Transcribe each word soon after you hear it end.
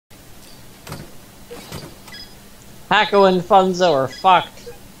Paco and Funzo are fucked.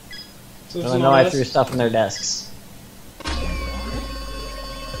 So I know I threw stuff in their desks.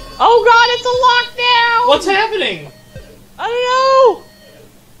 Oh god, it's a lockdown! What's happening? I don't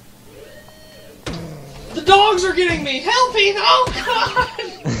know! The dogs are getting me! Help me! Oh god!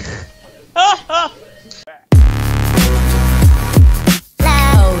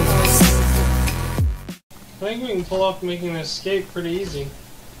 I think we can pull off making an escape pretty easy.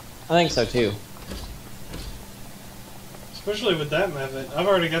 I think so too. Especially with that method. I've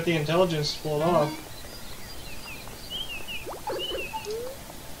already got the intelligence to pull it off.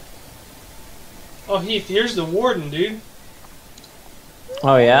 Oh, Heath, here's the warden, dude.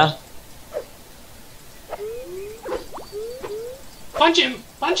 Oh yeah? Punch him!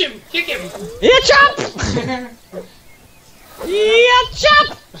 Punch him! Kick him! Yeah, chop! Yeah,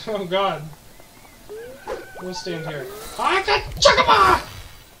 chop! Oh god. We'll stand here. I got chugaba!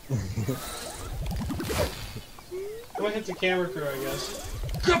 I'm gonna hit the camera crew, I guess.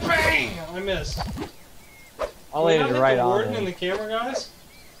 Kabang! I missed. I'll lay it right the on warden it. and the camera guys?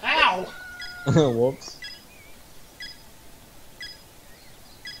 Ow! Whoops.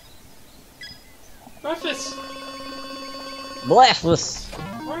 Breakfast! Breathless.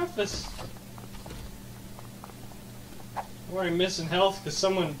 Breakfast! I'm already missing health because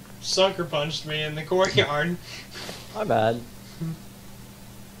someone sucker punched me in the courtyard. My bad.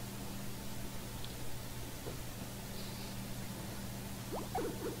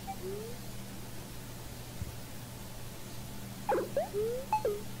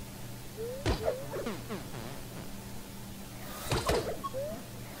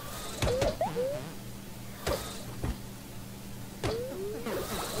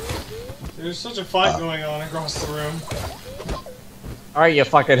 There's such a fight going on across the room. Alright, you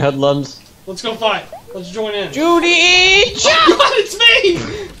fucking hoodlums. Let's go fight. Let's join in. Judy! Chop! Oh god, it's me!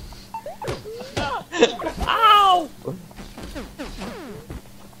 Ow!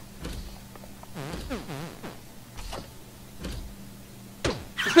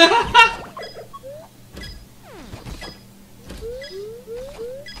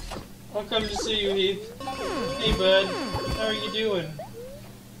 I'll come to see you, Heath. Hey, bud. How are you doing?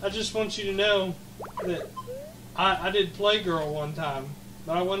 I just want you to know that I did Playgirl one time,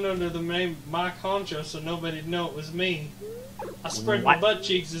 but I went under the name Mike Honcho so nobody'd know it was me. I spread my butt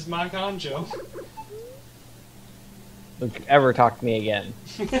cheeks as Mike Honcho. Don't you ever talk to me again.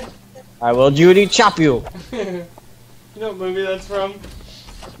 I will Judy chop you! You know what movie that's from?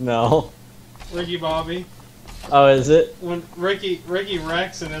 No. Ricky Bobby. Oh, is it? When Ricky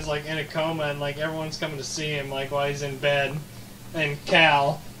Rexon is like in a coma and like everyone's coming to see him like while he's in bed, and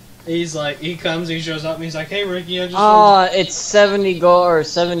Cal, he's like, he shows up and he's like, hey Ricky, I just It's 70 or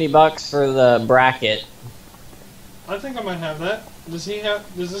 $70 for the bracket. I think I might have that. Does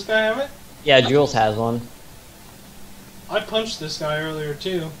this guy have it? Yeah, Jules has one. I punched this guy earlier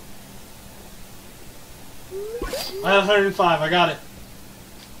too. I had 105, I got it.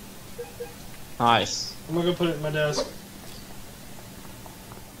 Nice. I'm gonna go put it in my desk.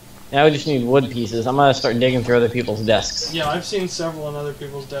 Now we just need wood pieces. I'm gonna start digging through other people's desks. Yeah, I've seen several on other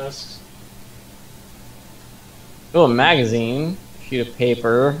people's desks. Oh, a magazine, sheet of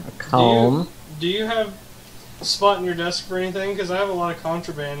paper, a comb. Do you have a spot in your desk for anything? Because I have a lot of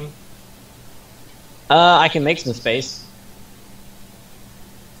contraband. I can make some space.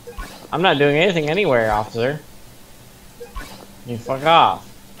 I'm not doing anything anywhere, officer. You fuck off.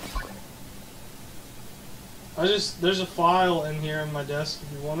 There's a file in here on my desk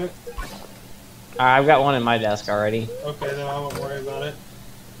if you want it. I've got one in my desk already. Okay, then I won't worry about it.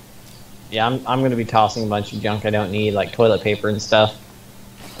 Yeah, I'm gonna be tossing a bunch of junk I don't need, like toilet paper and stuff.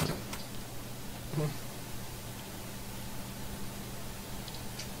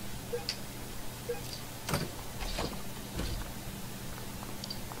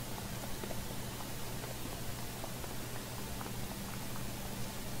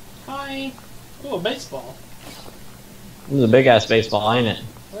 Hi. Oh, a baseball. This is a big ass baseball, ain't it?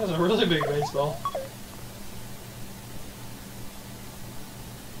 That was a really big baseball.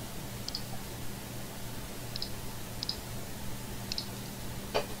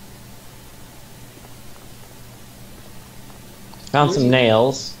 Found some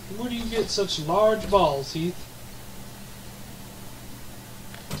nails. Where do you get such large balls, Heath?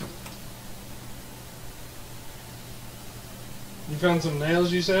 You found some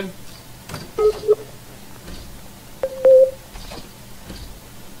nails, you said?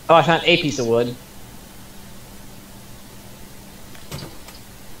 Oh, I found a piece of wood.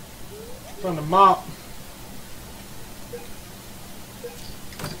 Found a mop.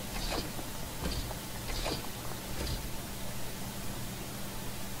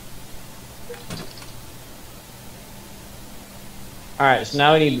 Alright, so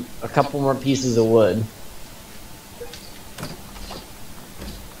now we need a couple more pieces of wood.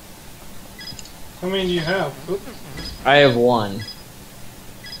 How many do you have? Oop. I have one.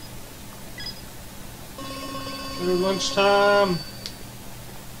 Lunchtime.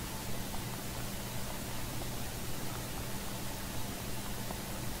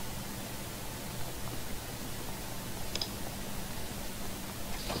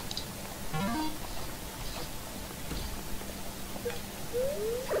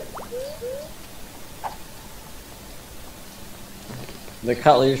 The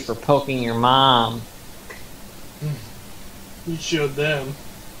cutlery's for poking your mom. You showed them.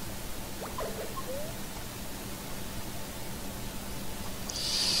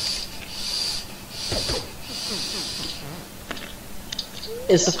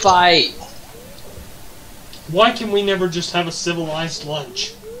 It's a fight. Why can we never just have a civilized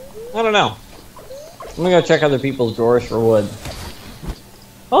lunch? I don't know. I'm gonna go check other people's drawers for wood.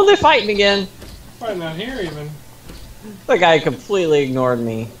 Oh, they're fighting again. Fighting out here even. The guy completely ignored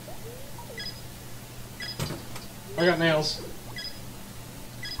me. I got nails.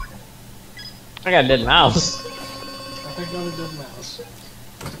 I got a dead mouse. I got a dead mouse.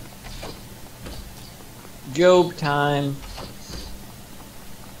 Job time.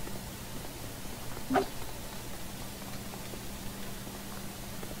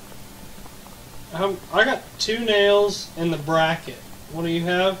 I got 2 nails in the bracket. What do you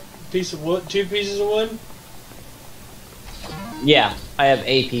have? A piece of wood? 2 pieces of wood? Yeah, I have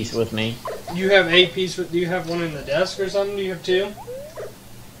a piece with me. You have a piece. Do you have one in the desk or something? Do you have 2?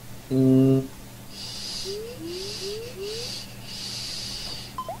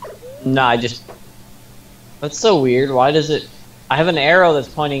 Nah, I just... That's so weird. Why does it... I have an arrow that's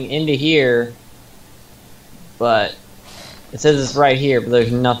pointing into here, but it says it's right here, but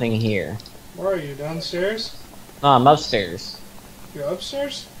there's nothing here. Where are you? Downstairs? No, I'm upstairs. You're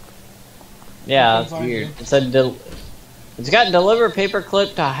upstairs? Yeah, that's weird. It said... It's got deliver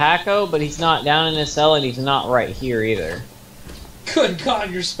paperclip to Hacko, but he's not down in his cell, and he's not right here either. Good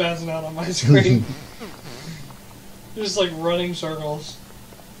God, you're spazzing out on my screen. Just like running circles.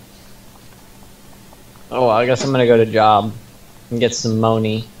 Oh, I guess I'm gonna go to job and get some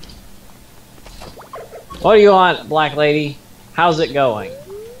money. What do you want, black lady? How's it going?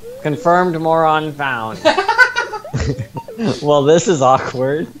 Confirmed moron found. Well, this is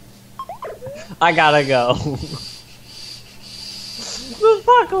awkward. I gotta go. The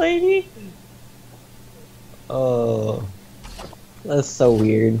fuck, lady? Oh, that's so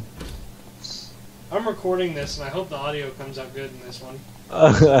weird. I'm recording this, and I hope the audio comes out good in this one.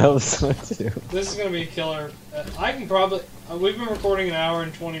 I hope so too. This is gonna be a killer. I can probably... we've been recording an hour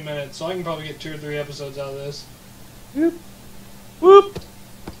and 20 minutes, so I can probably get 2 or 3 episodes out of this. Whoop. Whoop.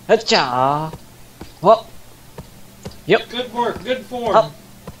 Hacha. Whoop. Yep. Good work. Good form. Up.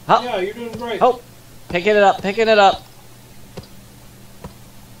 Up. Yeah, you're doing great. Oh. Picking it up. Picking it up.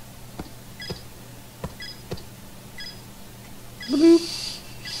 Bloop.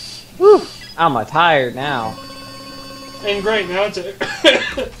 Woo. I'm tired now. And great, now it's a...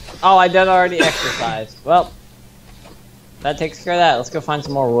 Oh, I did already exercise. Well, that takes care of that. Let's go find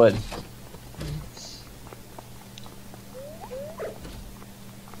some more wood.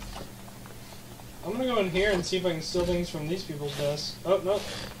 I'm gonna go in here and see if I can steal things from these people's desks. Oh, no.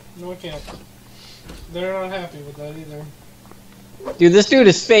 No, I can't. They're not happy with that either. Dude, this dude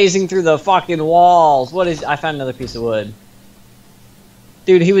is phasing through the fucking walls. What is... I found another piece of wood.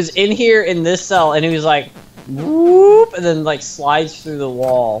 Dude, he was in here in this cell, and he was like... Whoop! And then, like, slides through the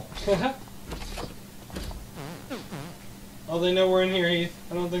wall. Oh, they know we're in here, Heath.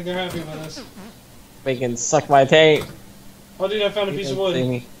 I don't think they're happy with us. They can suck my tape. Oh, dude, I found a piece of wood.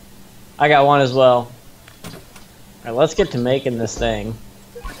 Me. I got one as well. Alright, let's get to making this thing.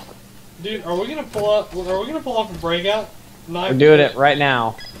 Dude, are we gonna pull up? Are we gonna pull off a breakout? We're doing it right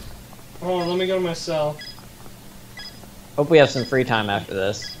now. Hold on, let me go to my cell. Hope we have some free time after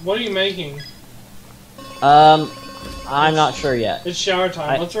this. What are you making? I'm not sure yet. It's shower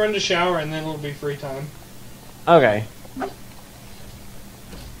time. Let's run to shower and then it'll be free time. Okay.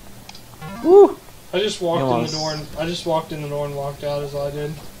 Woo! I just walked in the door and walked out is all I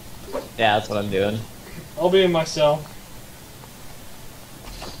did. Yeah, that's what I'm doing. I'll be in my cell.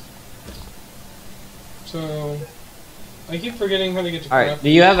 So I keep forgetting how to get to Alright, do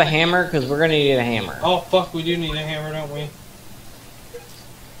you have a hammer? Because we're gonna need a hammer. Oh fuck, we do need a hammer, don't we?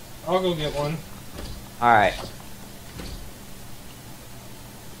 I'll go get one. Alright.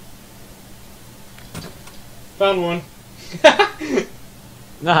 Found one.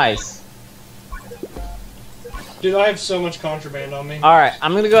 Nice. Dude, I have so much contraband on me. Alright,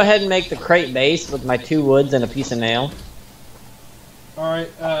 I'm gonna go ahead and make the crate base with my 2 woods and a piece of nail.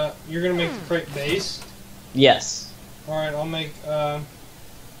 Alright, you're gonna make the crate base? Yes. Alright, I'll make,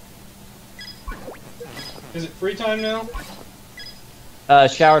 is it free time now?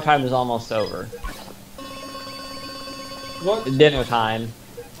 Shower time is almost over. What? Dinner time.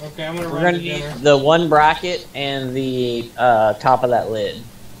 Okay, I'm gonna We're run gonna to dinner. need the one bracket and the top of that lid.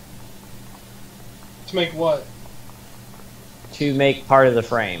 To make what? To make part of the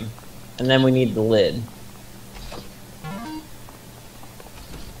frame. And then we need the lid.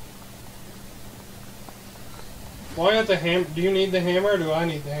 Well, I got the hammer. Do you need the hammer or do I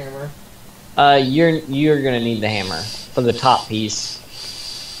need the hammer? You're gonna need the hammer for the top piece.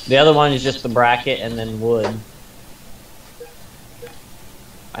 The other one is just the bracket and then wood.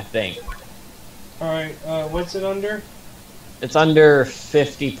 I think. Alright, what's it under? It's under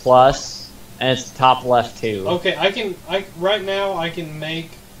 50 plus, and it's top left too. Okay, right now I can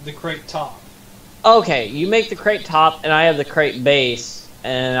make the crate top. Okay, you make the crate top, and I have the crate base,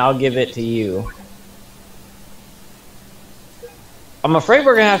 and I'll give it to you. I'm afraid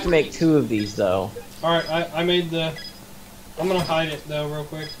we're gonna have to make 2 of these, though. Alright, I made the... I'm gonna hide it, though, real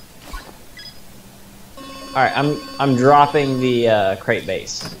quick. Alright, I'm dropping the crate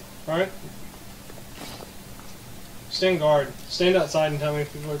base. Alright. Stand guard. Stand outside and tell me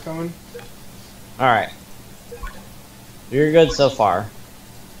if people are coming. Alright. You're good so far.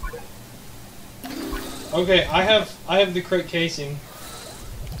 Okay, I have the crate casing.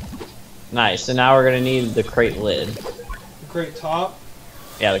 Nice, so now we're gonna need the crate lid. The crate top.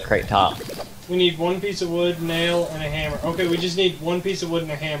 Yeah, the crate top. We need 1 piece of wood, nail, and a hammer. Okay, we just need 1 piece of wood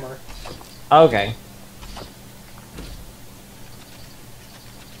and a hammer. Okay.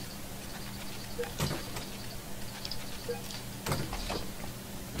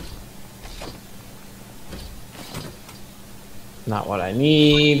 Not what I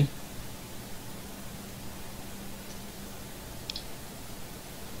need.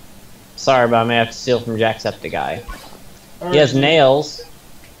 Sorry, but I may have to steal from Jacksepticeye. Right, He has nails.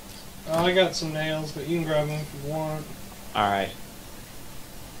 I got some nails, but you can grab them if you want. Alright.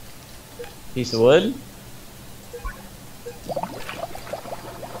 Piece of wood?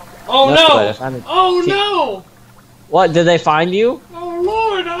 Oh no! Good. Oh no! What, did they find you? Oh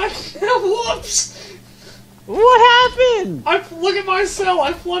lord, whoops! What happened? Look at my cell,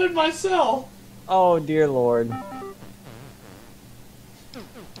 I flooded my cell! Oh dear lord.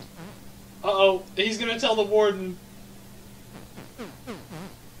 Uh-oh, he's gonna tell the warden.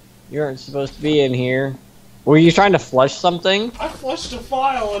 You aren't supposed to be in here. Were you trying to flush something? I flushed a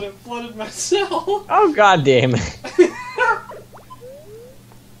file and it flooded my cell. Oh god damn it.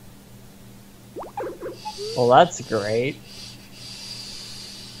 Well, that's great.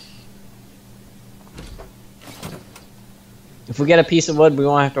 If we get a piece of wood, we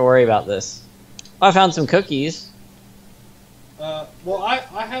won't have to worry about this. Oh, I found some cookies. Well,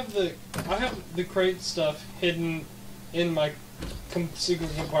 I have the crate stuff hidden in my secret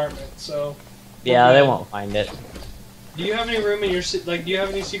compartment, so... Yeah, they won't find it. Do you have any room in your... do you have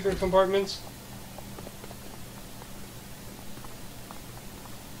any secret compartments?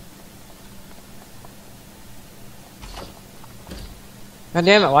 God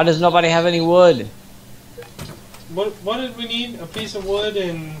damn it, why does nobody have any wood? What did we need? A piece of wood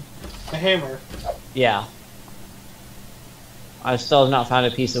and a hammer. Yeah. I still have not found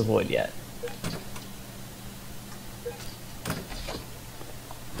a piece of wood yet.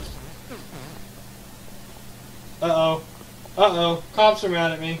 Uh-oh. Uh-oh. Cops are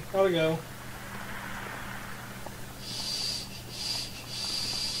mad at me. Gotta go.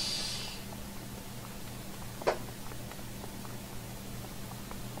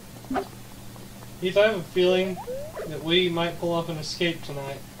 Heath, I have a feeling that we might pull off an escape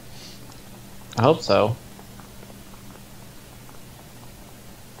tonight. I hope so.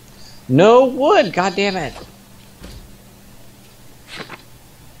 No wood! God damn it!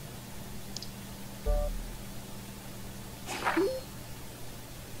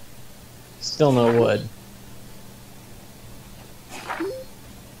 Still no wood.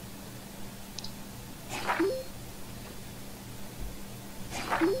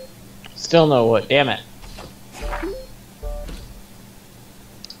 Still no wood. Damn it.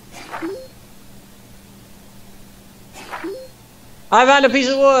 I found a piece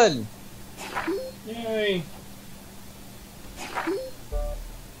of wood! Yay!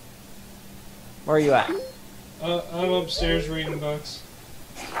 Where are you at? I'm upstairs reading books.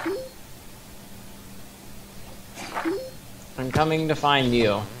 I'm coming to find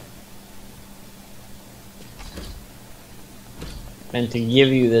you. And to give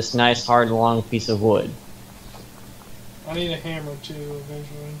you this nice, hard, long piece of wood. I need a hammer too,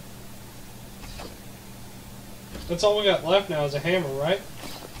 eventually. That's all we got left now is a hammer, right?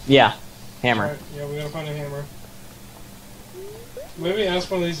 Yeah. Hammer. Alright, yeah, we gotta find a hammer. Maybe ask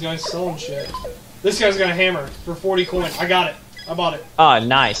one of these guys selling shit. This guy's got a hammer for 40 coin. I got it. I bought it. Oh,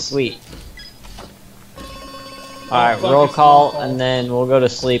 nice. Sweet. Alright, roll call, and then we'll go to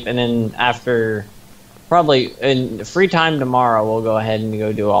sleep, and then after... Probably in free time tomorrow, we'll go ahead and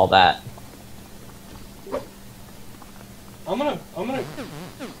go do all that. I'm gonna...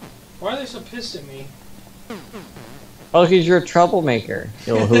 Why are they so pissed at me? Oh, because you're a troublemaker,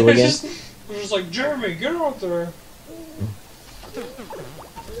 you little they're hooligan. just like, Jeremy, get out there.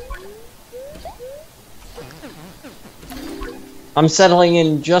 I'm settling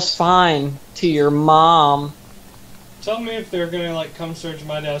in just fine to your mom. Tell me if they're gonna, like, come search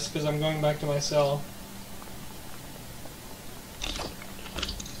my desk, because I'm going back to my cell.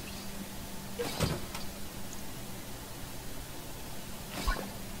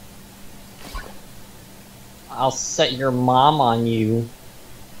 I'll set your mom on you.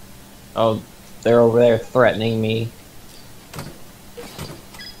 Oh, they're over there threatening me.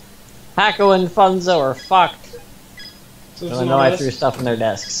 Hacko and Funzo are fucked. So I know I threw stuff in their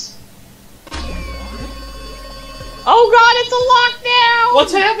desks. Oh god, it's a lockdown!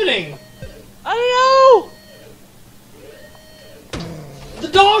 What's happening? I don't know! The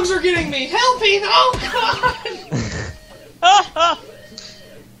dogs are getting me! Help me! Oh god!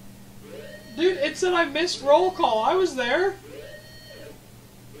 Dude, it said I missed roll call. I was there.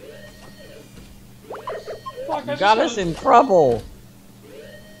 Fuck, You got us in trouble.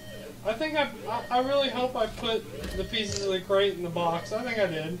 I think I really hope I put the pieces of the crate in the box. I think I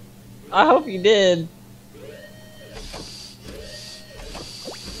did. I hope you did.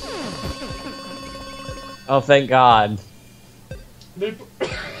 Oh, thank God. They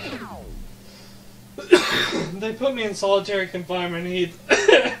put me in solitary confinement, Heath.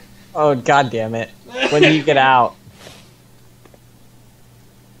 Oh, God damn it. When do you get out?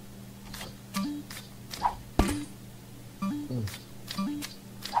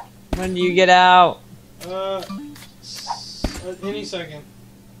 When do you get out? Any second.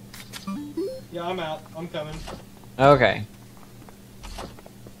 Yeah, I'm out. I'm coming. Okay.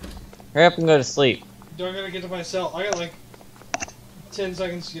 Hurry up and go to sleep. Do I gotta get to my cell? I got like 10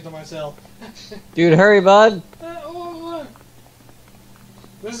 seconds to get to my cell. Dude, hurry, bud.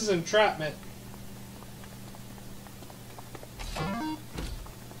 This is entrapment.